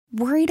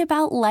Worried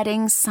about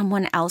letting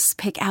someone else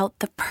pick out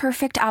the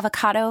perfect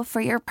avocado for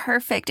your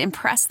perfect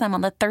impress them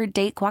on the third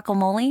date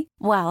guacamole?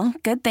 Well,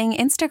 good thing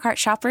Instacart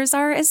shoppers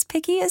are as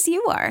picky as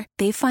you are.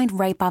 They find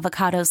ripe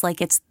avocados like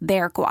it's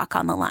their guac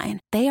on the line.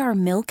 They are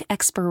milk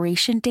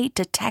expiration date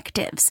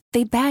detectives.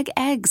 They bag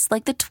eggs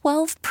like the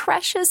 12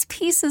 precious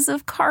pieces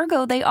of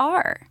cargo they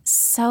are.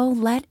 So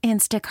let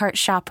Instacart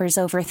shoppers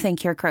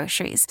overthink your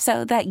groceries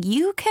so that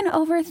you can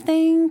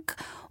overthink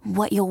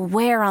what you'll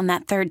wear on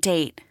that third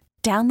date.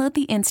 Download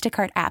the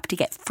Instacart app to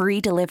get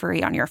free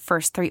delivery on your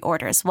first 3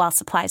 orders while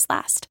supplies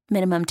last.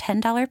 Minimum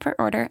 $10 per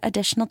order.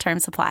 Additional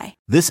terms apply.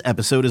 This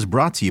episode is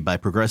brought to you by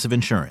Progressive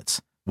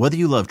Insurance. Whether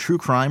you love true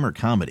crime or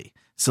comedy,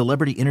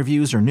 celebrity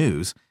interviews or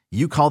news,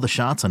 you call the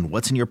shots on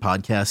what's in your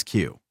podcast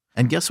queue.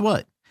 And guess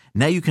what?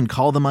 Now you can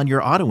call them on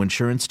your auto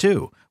insurance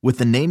too with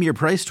the Name Your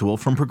Price tool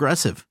from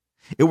Progressive.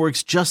 It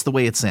works just the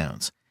way it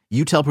sounds.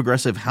 You tell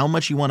Progressive how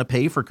much you want to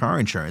pay for car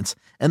insurance,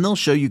 and they'll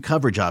show you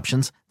coverage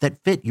options that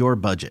fit your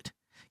budget.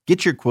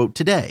 Get your quote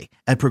today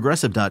at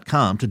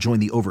Progressive.com to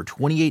join the over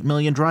 28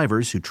 million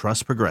drivers who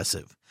trust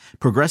Progressive.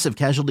 Progressive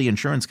Casualty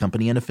Insurance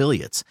Company and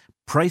Affiliates.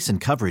 Price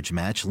and coverage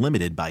match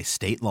limited by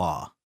state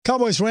law.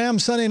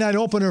 Cowboys-Rams Sunday night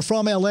opener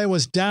from L.A.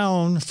 was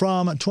down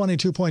from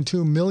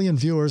 22.2 million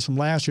viewers from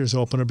last year's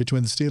opener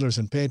between the Steelers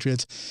and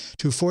Patriots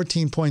to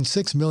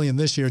 14.6 million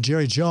this year.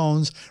 Jerry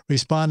Jones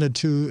responded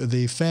to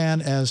the fan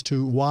as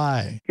to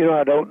why.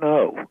 I don't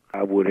know.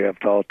 I would have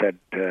thought that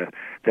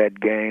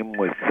that game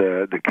with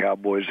the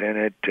Cowboys in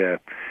it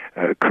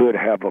could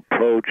have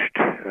approached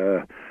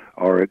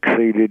or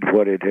exceeded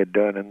what it had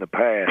done in the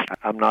past.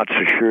 I'm not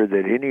so sure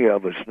that any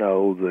of us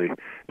know the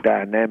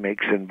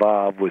dynamics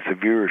involved with the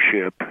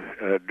viewership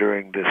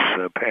during this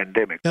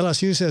pandemic.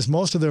 LSU says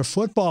most of their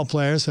football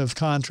players have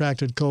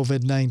contracted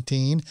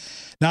COVID-19.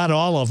 Not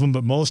all of them,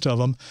 but most of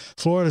them.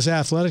 Florida's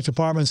athletic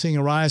department seeing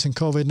a rise in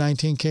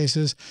COVID-19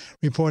 cases,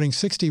 reporting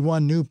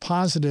 61 new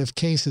positive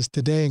cases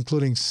today,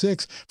 including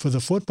 6 for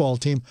the football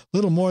team,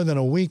 little more than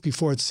a week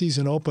before its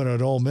season opener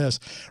at Ole Miss.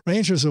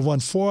 Rangers have won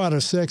 4 out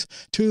of 6,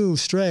 2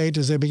 straight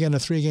as they begin a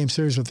 3-game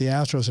series with the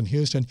Astros in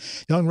Houston.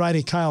 Young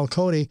righty Kyle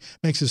Cody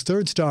makes his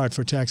 3rd start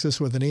for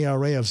Texas with an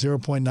ERA of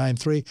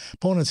 0.93.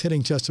 Opponents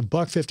hitting just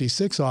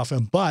 $156 off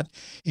him, but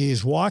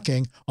he's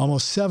walking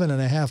almost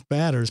 7.5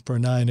 batters per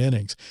 9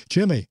 innings.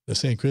 Jimmy, the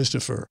St.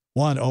 Christopher,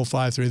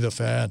 1053 The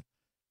Fan.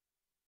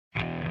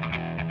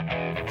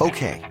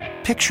 Okay,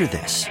 picture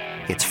this.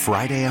 It's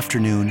Friday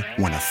afternoon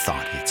when a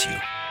thought hits you.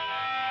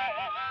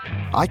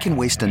 I can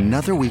waste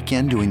another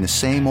weekend doing the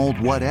same old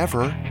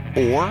whatever,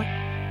 or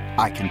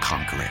I can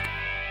conquer it.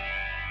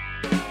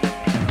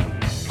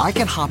 I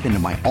can hop into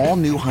my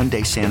all-new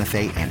Hyundai Santa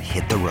Fe and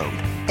hit the road.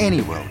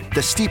 Any road.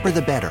 The steeper,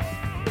 the better.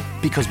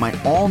 Because my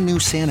all-new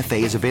Santa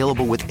Fe is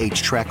available with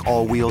H-Track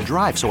all-wheel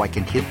drive, so I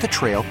can hit the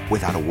trail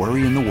without a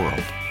worry in the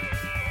world.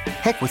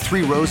 Heck, with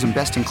 3 rows and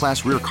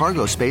best-in-class rear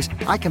cargo space,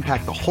 I can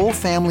pack the whole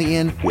family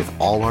in with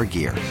all our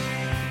gear.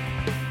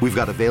 We've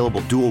got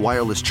available dual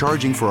wireless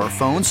charging for our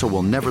phones, so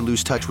we'll never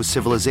lose touch with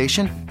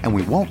civilization, and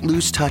we won't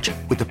lose touch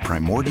with the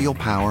primordial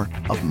power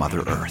of Mother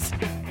Earth.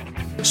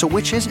 So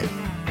which is it?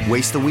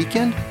 Waste the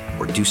weekend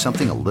or do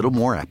something a little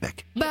more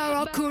epic?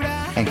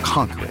 And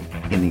conquer it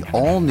in the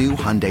all-new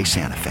Hyundai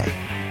Santa Fe.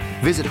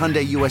 Visit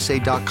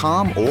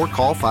HyundaiUSA.com or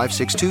call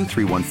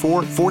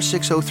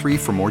 562-314-4603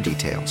 for more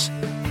details.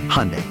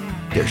 Hyundai,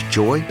 there's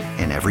joy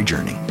in every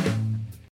journey.